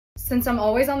Since I'm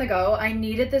always on the go, I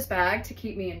needed this bag to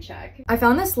keep me in check. I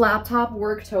found this laptop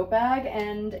work tote bag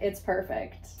and it's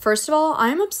perfect. First of all,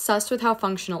 I'm obsessed with how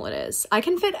functional it is. I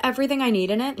can fit everything I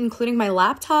need in it, including my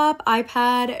laptop,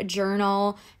 iPad,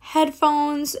 journal,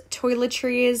 headphones,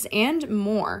 toiletries, and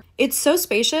more. It's so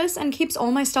spacious and keeps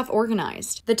all my stuff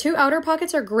organized. The two outer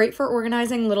pockets are great for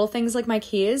organizing little things like my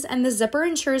keys, and the zipper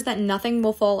ensures that nothing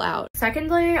will fall out.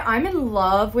 Secondly, I'm in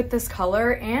love with this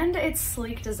color and its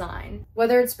sleek design.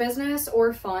 Whether it's business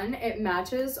or fun, it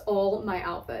matches all my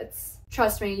outfits.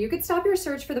 Trust me, you could stop your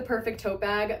search for the perfect tote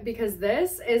bag because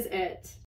this is it.